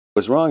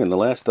Was wrong in the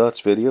last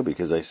thoughts video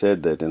because I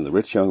said that in the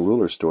rich young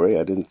ruler story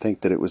I didn't think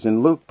that it was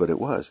in Luke, but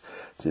it was.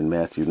 It's in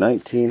Matthew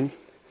 19,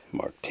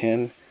 Mark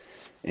 10,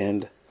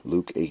 and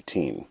Luke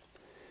 18.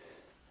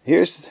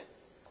 Here's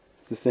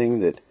the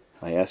thing that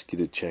I asked you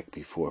to check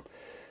before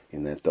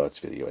in that thoughts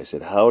video. I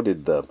said, how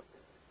did the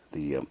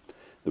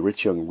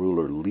rich young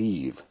ruler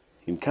leave,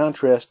 in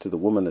contrast to the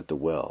woman at the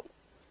well,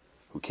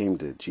 who came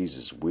to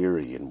Jesus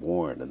weary and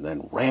worn and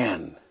then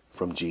ran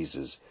from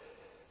Jesus,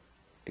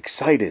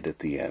 excited at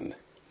the end?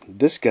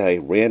 This guy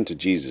ran to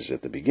Jesus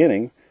at the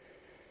beginning,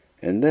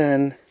 and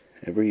then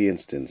every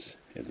instance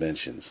it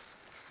mentions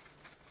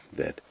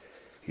that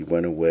he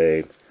went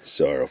away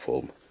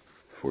sorrowful,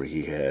 for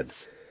he had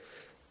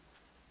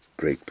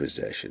great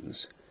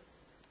possessions.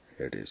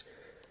 There it is.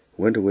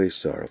 Went away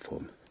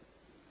sorrowful.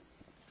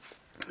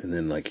 And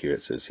then like here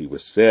it says, he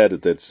was sad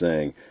at that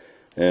saying,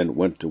 and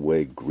went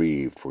away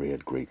grieved, for he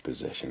had great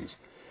possessions.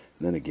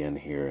 And then again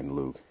here in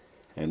Luke,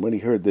 and when he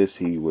heard this,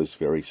 he was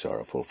very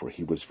sorrowful, for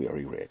he was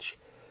very rich.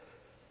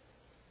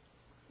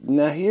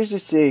 Now here's a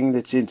saying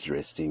that's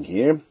interesting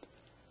here.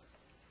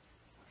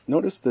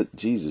 Notice that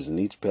Jesus in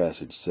each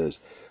passage says,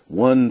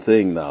 one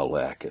thing thou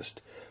lackest.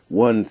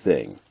 One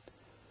thing.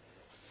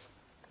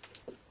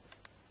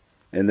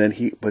 And then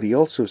he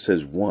also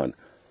says one.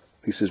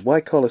 He says,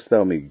 why callest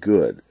thou me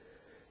good?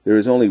 There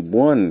is only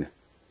one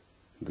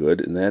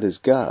good, and that is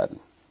God.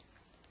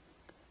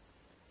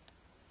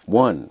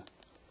 One.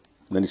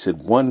 Then he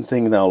said, one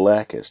thing thou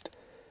lackest.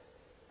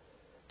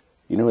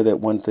 You know what that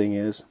one thing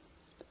is?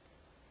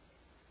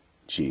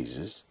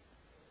 Jesus.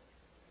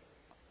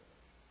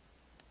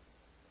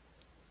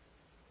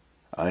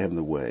 I am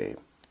the way,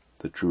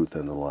 the truth,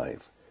 and the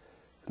life.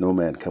 No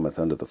man cometh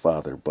unto the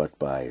Father but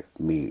by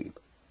me.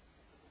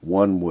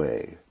 One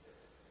way.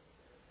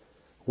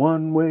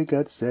 One way,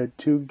 God said,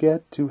 to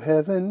get to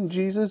heaven.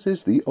 Jesus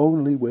is the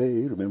only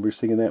way. Remember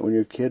singing that when you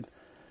were a kid?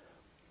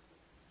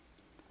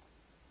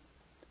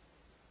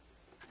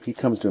 He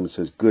comes to him and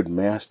says, good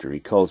master. He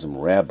calls him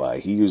rabbi.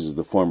 He uses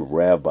the form of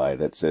rabbi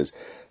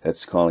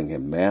that's calling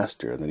him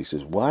master. And then he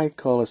says, why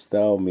callest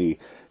thou me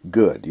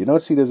good? You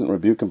notice he doesn't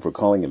rebuke him for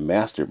calling him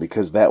master,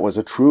 because that was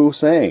a true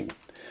saying.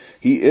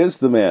 He is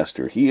the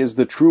master. He is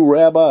the true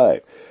rabbi.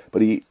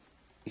 But he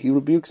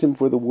rebukes him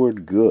for the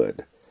word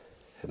good.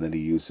 And then he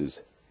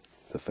uses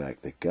the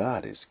fact that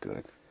God is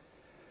good.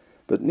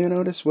 But you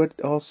notice what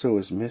also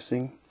is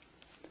missing?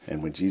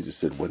 And when Jesus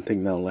said, one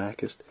thing thou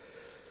lackest,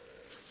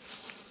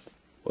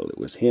 well, it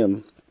was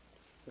him.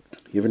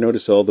 You ever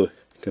notice all the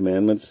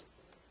commandments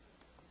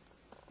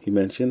he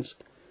mentions?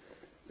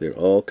 They're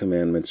all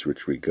commandments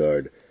which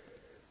regard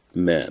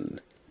men.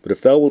 But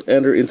if thou wilt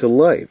enter into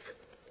life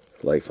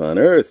on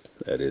earth,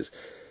 that is,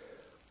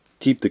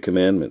 keep the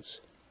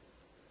commandments.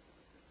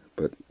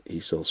 But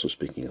he's also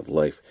speaking of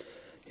life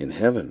in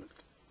heaven.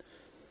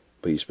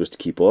 But you're supposed to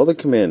keep all the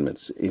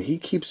commandments. And he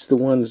keeps the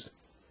ones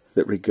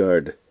that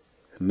regard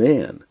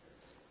man.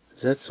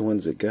 That's the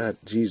ones that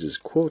Jesus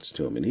quotes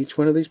to him in each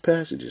one of these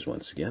passages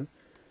once again.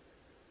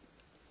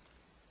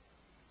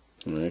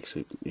 And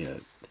actually,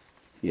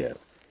 yeah,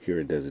 here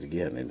it does it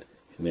again in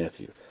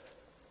Matthew.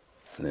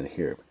 And then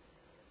here.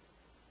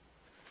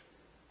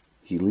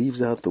 He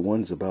leaves out the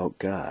ones about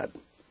God.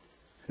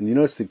 And you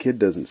notice the kid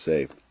doesn't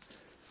say,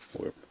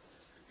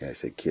 I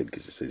say kid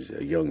because it says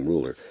a young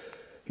ruler.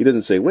 He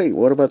doesn't say, wait,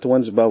 what about the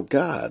ones about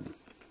God?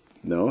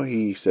 No,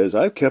 he says,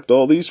 I've kept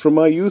all these from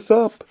my youth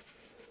up.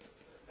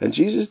 And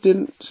Jesus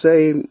didn't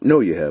say, no,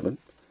 you haven't.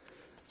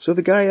 So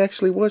the guy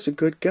actually was a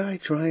good guy,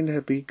 trying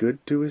to be good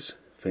to his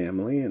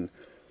family and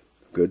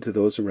good to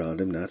those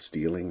around him, not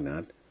stealing,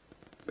 not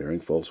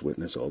bearing false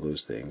witness, all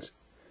those things.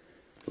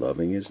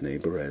 Loving his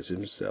neighbor as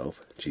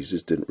himself.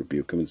 Jesus didn't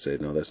rebuke him and say,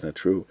 no, that's not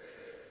true.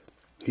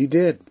 He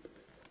did.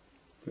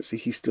 But see,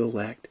 he still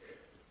lacked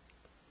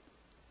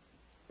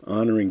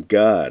honoring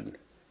God,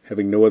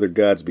 having no other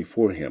gods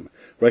before him,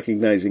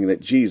 recognizing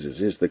that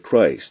Jesus is the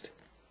Christ,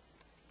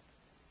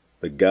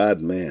 the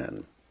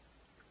God-man.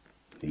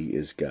 He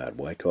is God.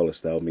 Why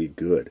callest thou me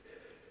good?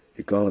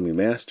 You're calling me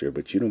master,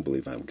 but you don't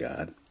believe I'm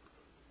God.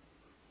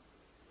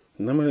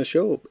 And I'm going to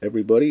show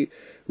everybody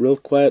real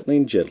quietly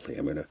and gently.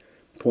 I'm going to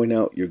point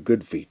out your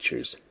good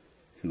features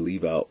and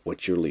leave out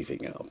what you're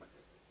leaving out.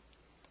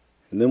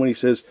 And then when he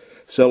says,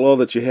 sell all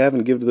that you have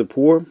and give to the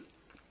poor,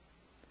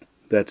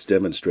 that's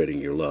demonstrating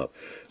your love.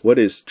 What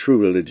is true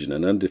religion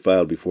and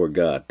undefiled before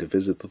God? To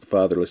visit the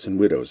fatherless and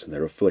widows in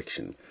their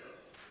affliction.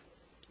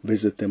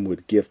 Visit them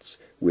with gifts,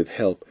 with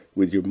help,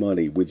 with your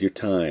money, with your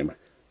time.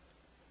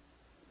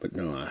 But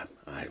no,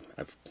 I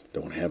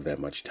don't have that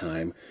much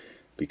time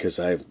because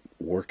I'm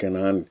working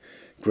on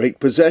great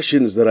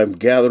possessions that I'm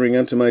gathering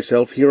unto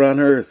myself here on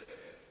earth,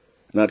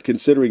 not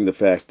considering the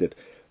fact that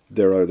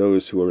there are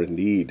those who are in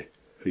need,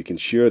 who you can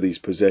share these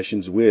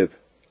possessions with.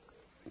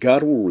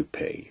 God will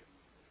repay.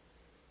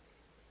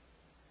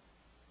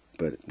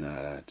 But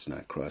it's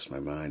not crossed my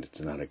mind.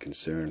 It's not a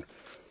concern.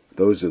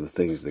 Those are the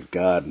things that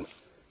God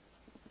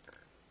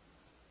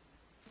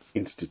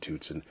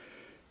institutes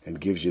and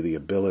gives you the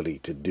ability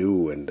to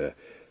do, and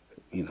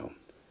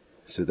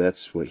so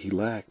that's what he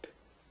lacked.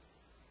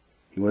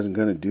 He wasn't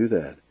going to do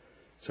that.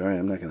 Sorry,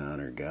 I'm not going to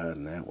honor God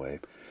in that way.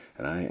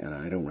 And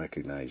I don't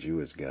recognize you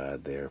as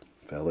God there,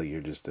 fella.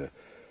 You're just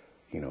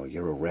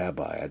you're a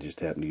rabbi. I just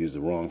happen to use the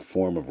wrong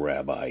form of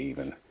rabbi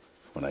even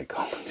when I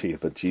call it to you.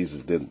 But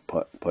Jesus didn't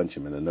punch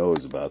him in the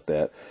nose about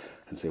that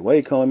and say, why are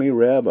you calling me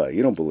rabbi?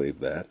 You don't believe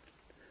that.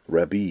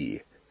 Rabbi,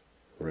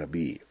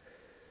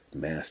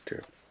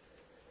 master.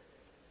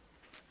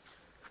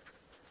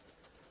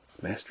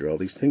 Master, all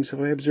these things have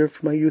I observed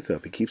from my youth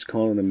up. He keeps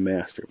calling him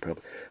master.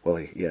 Probably,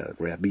 well, yeah,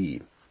 Rabbi.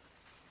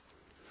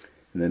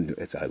 And then,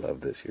 I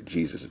love this here.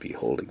 Jesus,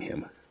 beholding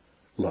him,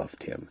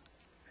 loved him,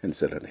 and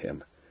said unto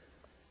him,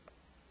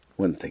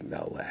 one thing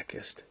thou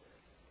lackest.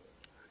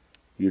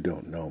 You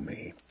don't know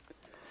me.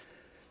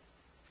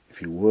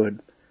 If you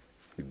would,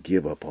 you'd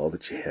give up all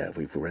that you have.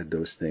 We've read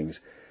those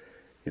things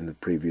in the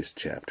previous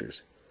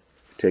chapters.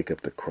 Take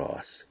up the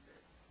cross.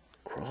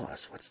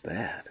 Cross? What's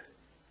that?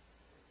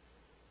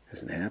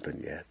 Hasn't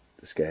happened yet.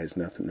 This guy has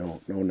nothing, no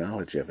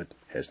knowledge of it,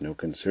 has no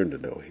concern to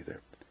know either.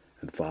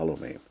 And follow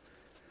me.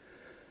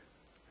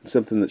 And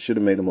something that should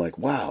have made him like,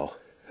 wow,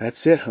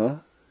 that's it, huh?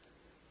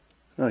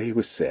 No, he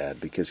was sad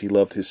because he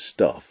loved his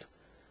stuff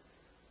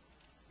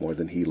more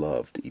than he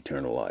loved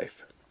eternal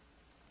life.